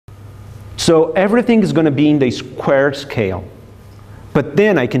So everything is going to be in the square scale. But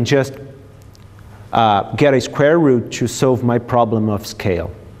then I can just get a square root to solve my problem of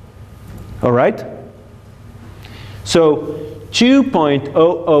scale. All right? So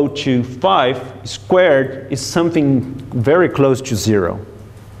 2.0025 squared is something very close to 0.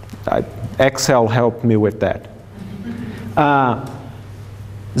 Excel helped me with that.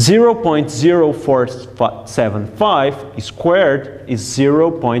 0.0475 squared is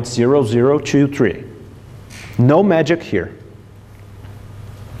 0.0023. No magic here.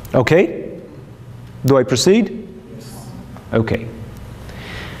 Okay? Do I proceed? Yes. Okay.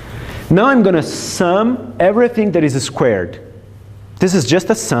 Now I'm going to sum everything that is squared. This is just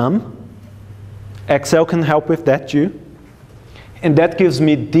a sum. Excel can help with that too. And that gives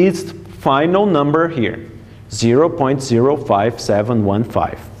me this final number here,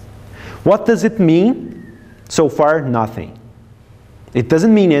 0.05715. What does it mean? So far, nothing. It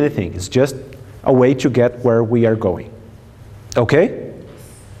doesn't mean anything. It's just a way to get where we are going. Okay?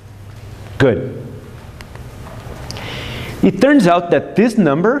 Good. It turns out that this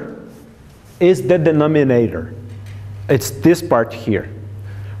number is the denominator. It's this part here.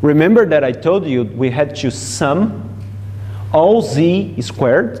 Remember that I told you we had to sum all z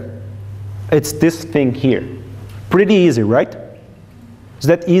squared? It's this thing here. Pretty easy, right? Is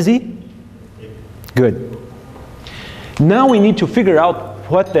that easy? Good. Now we need to figure out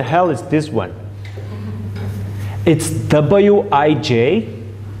what the hell is this one. It's wij,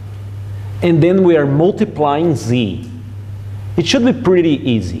 and then we are multiplying z. It should be pretty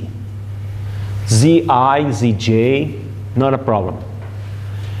easy. zi, zj, not a problem.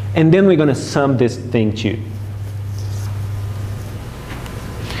 And then we're going to sum this thing too.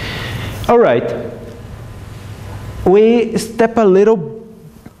 All right. We step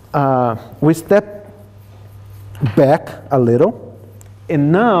back a little,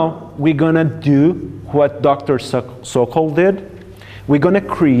 and now we're going to do what Dr. Sokol did. We're going to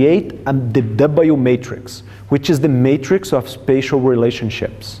create the W matrix, which is the matrix of spatial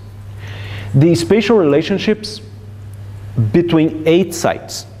relationships. The spatial relationships between 8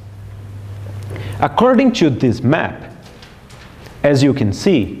 sites. According to this map, as you can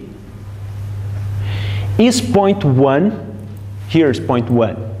see, is point 1, here's point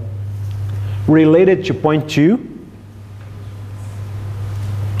 1, related to point 2?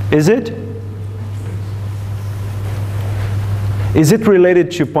 Is it? Is it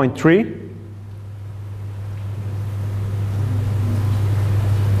related to point 3?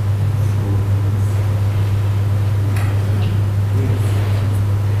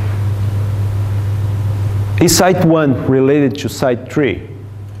 Is site 1 related to site 3?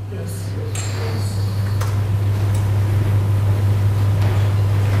 Yes.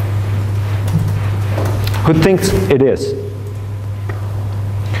 Who thinks it is?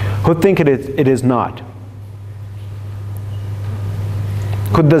 Who think it is not?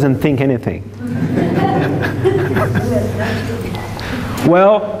 Who doesn't think anything?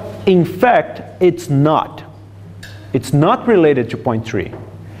 Well, in fact, it's not. It's not related to point 3.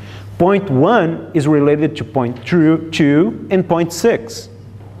 Point 1 is related to point 2 and point 6.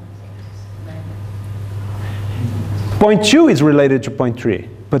 Point 2 is related to point 3,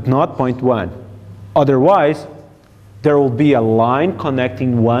 but not point 1. Otherwise, there will be a line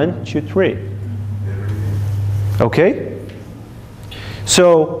connecting 1 to 3. Okay?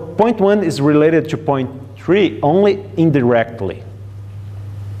 So point 1 is related to point 3 only indirectly.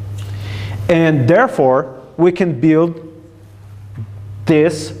 And therefore, we can build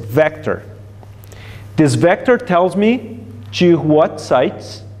this vector. This vector tells me to what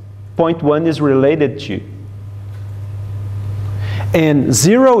sites point 1 is related to. And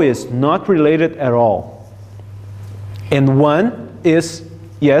 0 is not related at all. And 1 is,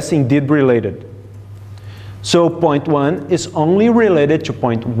 yes, indeed related. So point 1 is only related to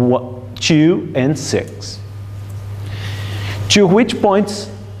point 2 and 6. To which points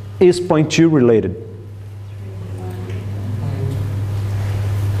is point 2 related?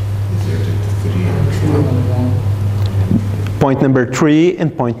 Point number 3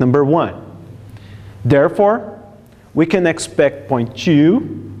 and point number 1. Therefore, we can expect point 2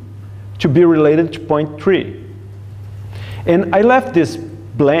 to be related to point 3. And I left this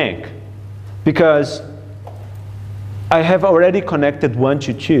blank because I have already connected 1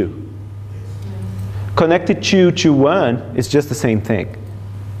 to 2. Connected 2 to 1 is just the same thing.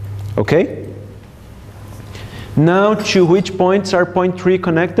 Okay? Now, to which points are point 3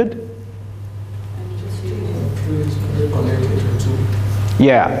 connected?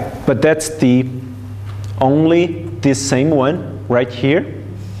 Yeah, but that's the only this same one right here,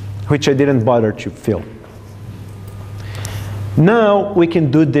 which I didn't bother to fill. Now we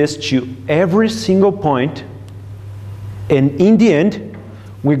can do this to every single point, and in the end,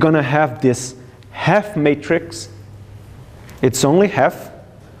 we're going to have this half matrix. It's only half,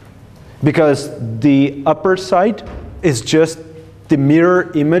 because the upper side is just the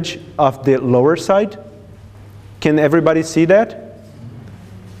mirror image of the lower side. Can everybody see that?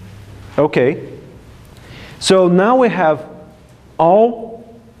 Okay. So now we have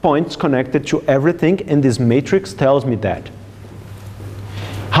all points connected to everything, and this matrix tells me that.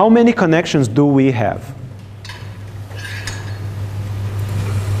 How many connections do we have?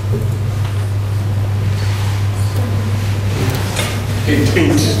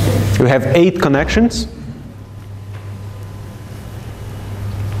 Eight. We have 8 connections.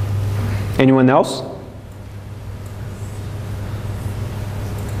 Anyone else?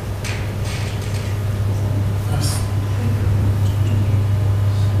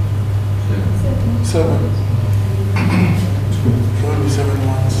 Seven. Probably 7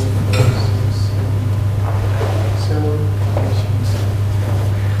 ones. 7.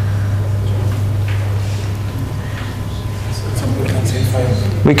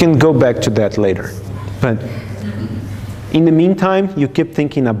 We can go back to that later. But in the meantime, you keep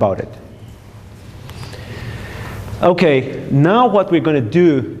thinking about it. Okay, now what we're going to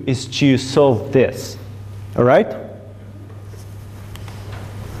do is to solve this. All right?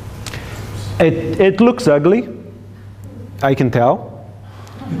 It looks ugly, I can tell.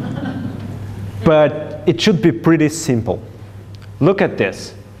 But it should be pretty simple. Look at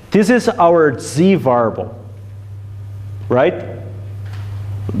this. This is our z variable, right?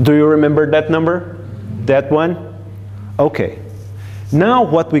 Do you remember that number? That one? Okay. Now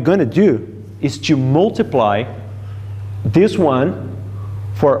what we're going to do is to multiply this one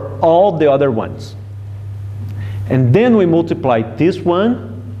for all the other ones. And then we multiply this one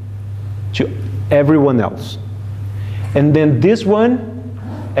to everyone else. And then this one,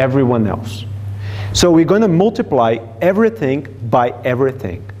 everyone else. So we're going to multiply everything by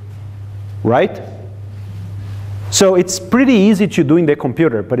everything, right? So it's pretty easy to do in the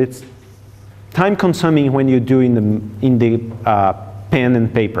computer, but it's time-consuming when you do in the pen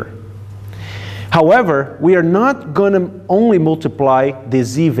and paper. However, we are not going to only multiply the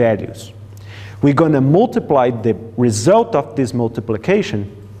z values. We're going to multiply the result of this multiplication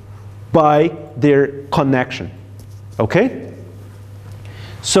by their connection. Okay?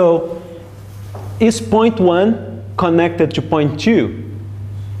 So, is point 1 connected to point 2?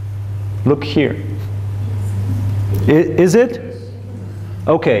 Look here. Is it?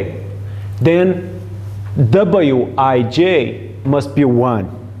 Okay. Then Wij must be 1.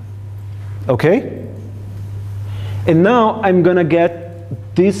 Okay? And now I'm going to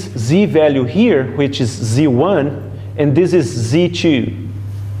get this z value here, which is z1, and this is z2.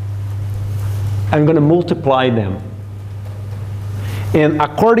 I'm going to multiply them. And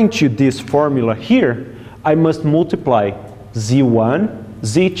according to this formula here, I must multiply z1,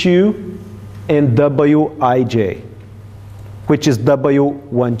 z2, and Wij, which is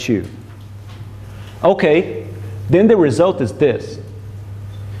W12. Okay, then the result is this,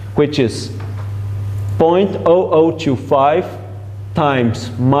 which is 0.0025 times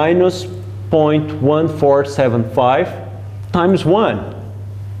minus 0.1475 times 1.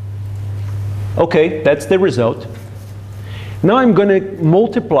 Okay, that's the result. Now I'm going to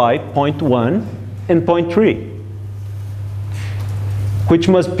multiply 0.1 and 0.3, which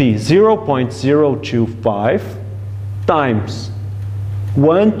must be 0.025 times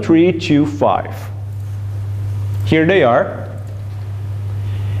 1325. Here they are.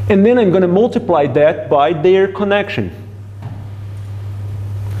 And then I'm going to multiply that by their connection.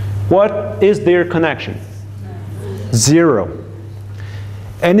 What is their connection? 0.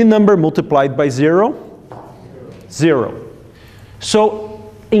 Any number multiplied by 0? 0. So,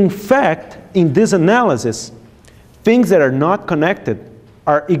 in fact, in this analysis, things that are not connected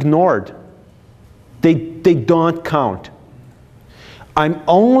are ignored. They don't count. I'm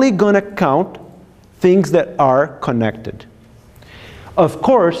only going to count things that are connected. Of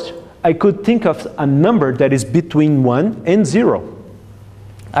course, I could think of a number that is between 1 and 0.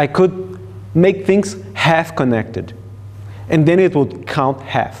 I could make things half connected, and then it would count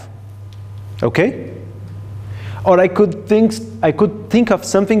half. Okay? Or I could think of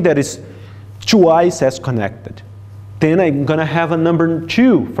something that is twice as connected. Then I'm going to have a number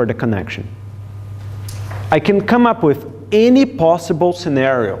 2 for the connection. I can come up with any possible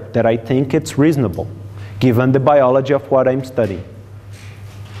scenario that I think it's reasonable, given the biology of what I'm studying.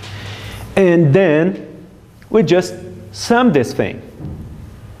 And then we just sum this thing.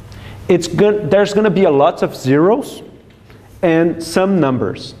 There's going to be a lot of zeros and some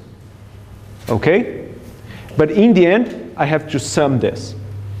numbers. Okay? But in the end, then I have to sum this.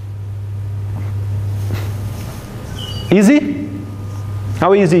 Easy?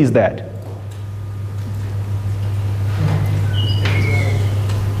 How easy is that?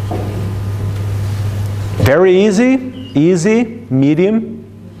 Very easy, easy, medium,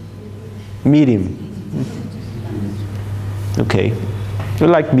 medium. Okay, you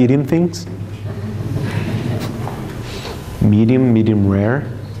like medium things? Medium, medium rare.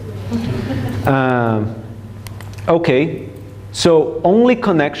 Okay, so only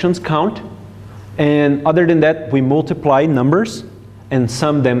connections count, and other than that, we multiply numbers and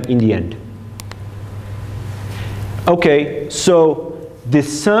sum them in the end. Okay, so the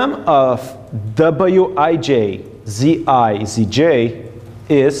sum of wij, zi, zj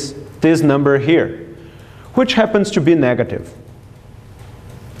is this number here, which happens to be negative.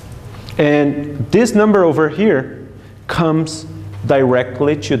 And this number over here comes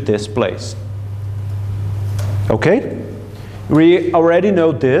directly to this place. Okay? We already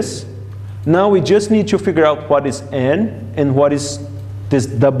know this. Now we just need to figure out what is n and what is this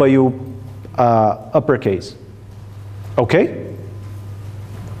w uppercase. Okay?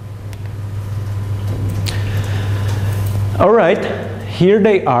 All right, here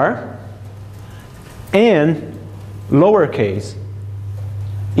they are. And lowercase,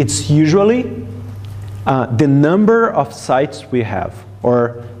 it's usually the number of sites we have,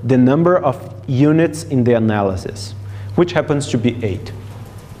 or the number of units in the analysis, which happens to be 8.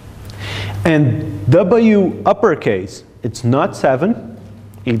 And W uppercase, it's not 7,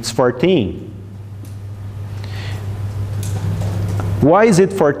 it's 14. Why is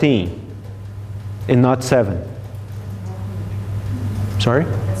it 14 and not 7? Sorry?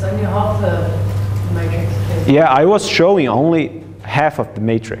 It's only half the matrix. Yeah, I was showing only half of the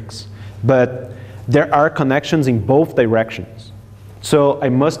matrix, but there are connections in both directions. So I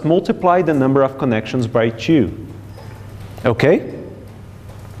must multiply the number of connections by 2. Okay?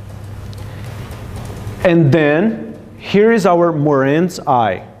 And then here is our Moran's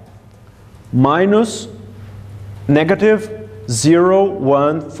I. Minus negative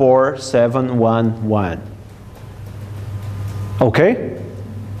 0.14711. Okay?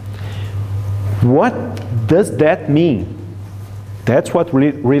 What does that mean? That's what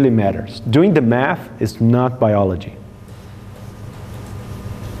really matters. Doing the math is not biology.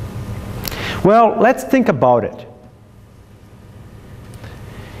 Well, let's think about it.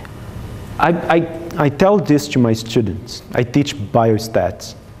 I tell this to my students. I teach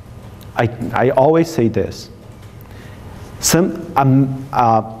biostats. I always say this. A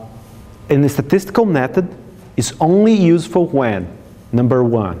statistical method is only useful when, number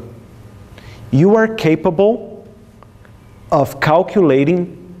one, you are capable of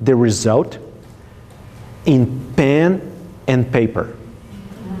calculating the result in pen and paper.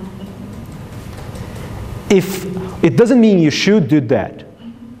 If it doesn't mean you should do that,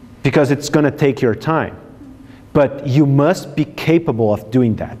 because it's going to take your time, but you must be capable of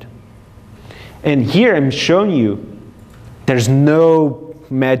doing that. And here I'm showing you there's no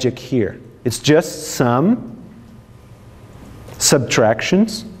magic here. It's just sum,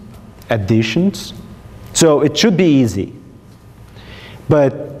 subtractions, additions. So it should be easy.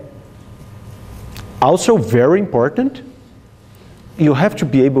 But also very important, you have to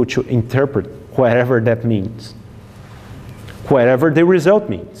be able to interpret whatever that means, whatever the result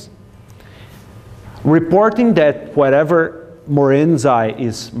means. Reporting that whatever Moran's I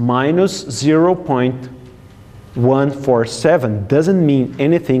is minus 0.147 doesn't mean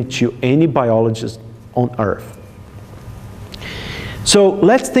anything to any biologist on Earth. So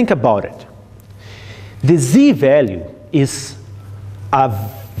let's think about it. The Z value is a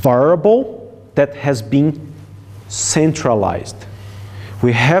variable that has been centralized.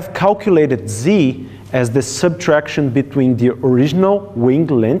 We have calculated Z as the subtraction between the original wing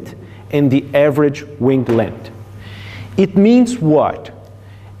length and the average wing length. It means what?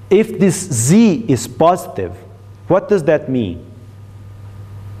 If this Z is positive, what does that mean?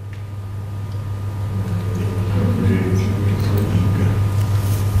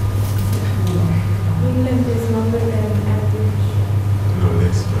 Wing length is longer than average.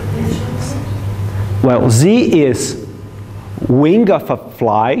 Well, Z is wing of a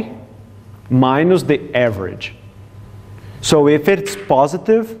fly minus the average. So if it's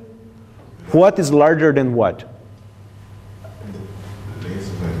positive, what is larger than what?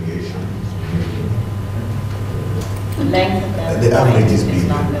 The length of that The point average is is bigger.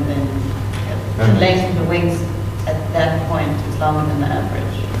 longer than, the length of the wings at that point is longer than the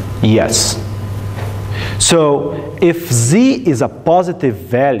average. Yes. So if Z is a positive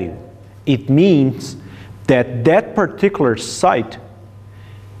value, it means that that particular site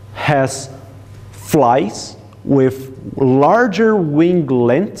has flies with larger wing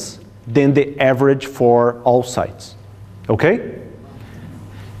lengths than the average for all sites. Okay?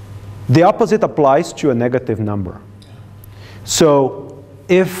 The opposite applies to a negative number. So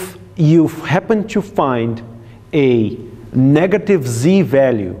if you happen to find a negative z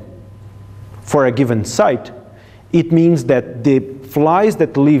value for a given site, it means that the flies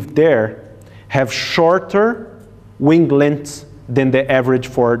that live there have shorter wing lengths than the average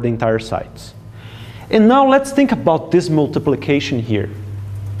for the entire sites. And now let's think about this multiplication here.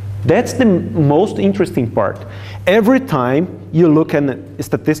 That's the most interesting part. Every time you look at a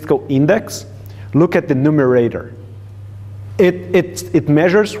statistical index, look at the numerator. It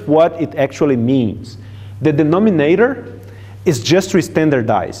measures what it actually means. The denominator is just to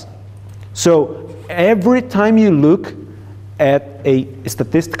standardize. So every time you look at a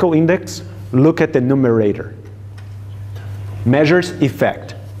statistical index, look at the numerator. Measures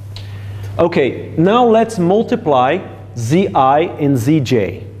effect. Okay, now let's multiply Zi and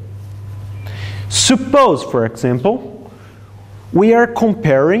Zj. Suppose, for example, we are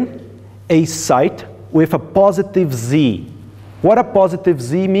comparing a site with a positive Z. What a positive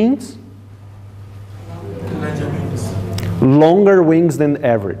Z means? Longer wings than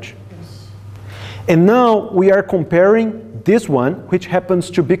average. And now we are comparing this one, which happens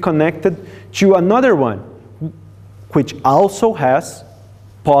to be connected to another one, which also has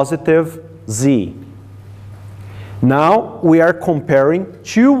positive Z. Now we are comparing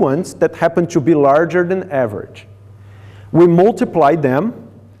two ones that happen to be larger than average. We multiply them,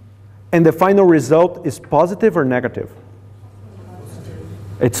 and the final result is positive or negative?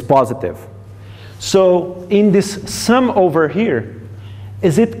 It's positive. So in this sum over here,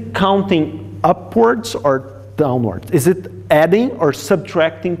 is it counting upwards or downwards? Is it adding or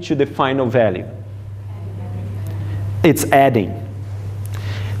subtracting to the final value? It's adding.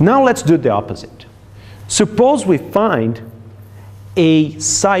 Now let's do the opposite. Suppose we find a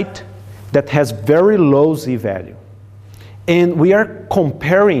site that has very low Z value, and we are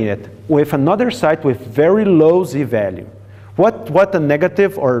comparing it with another site with very low Z value. What a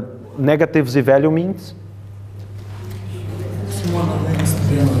negative or negative Z value means?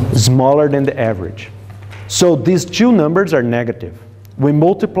 Smaller than the average. So these two numbers are negative. We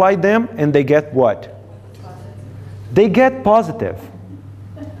multiply them and they get what? They get positive.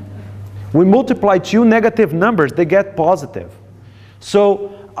 We multiply two negative numbers, they get positive.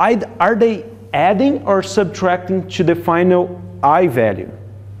 So are they adding or subtracting to the final I value?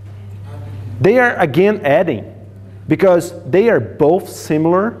 They are again adding, because they are both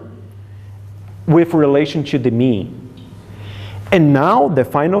similar with relation to the mean. And now the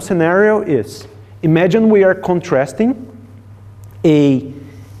final scenario is, imagine we are contrasting a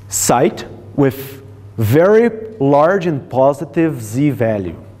site with very large and positive Z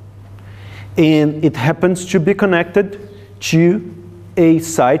value. And it happens to be connected to a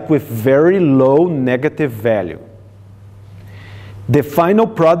site with very low negative value. The final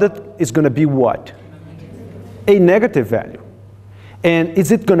product is going to be what? A negative value. And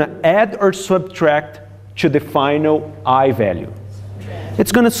is it going to add or subtract to the final I value?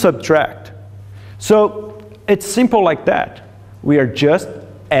 It's going to subtract. So it's simple like that. We are just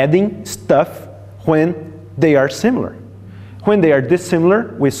adding stuff when they are similar. When they are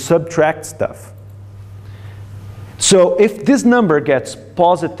dissimilar, we subtract stuff. So if this number gets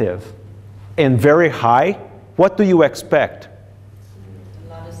positive and very high, what do you expect?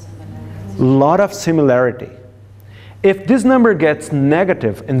 A lot of similarity. If this number gets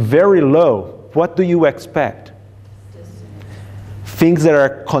negative and very low, what do you expect? Things that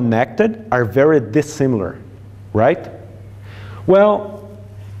are connected are very dissimilar, right? Well,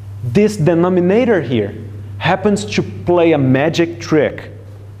 this denominator here happens to play a magic trick.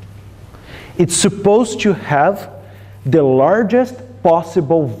 It's supposed to have the largest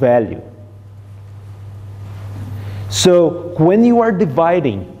possible value. So when you are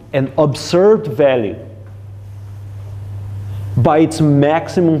dividing an observed value by its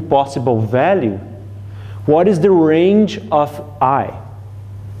maximum possible value, what is the range of I?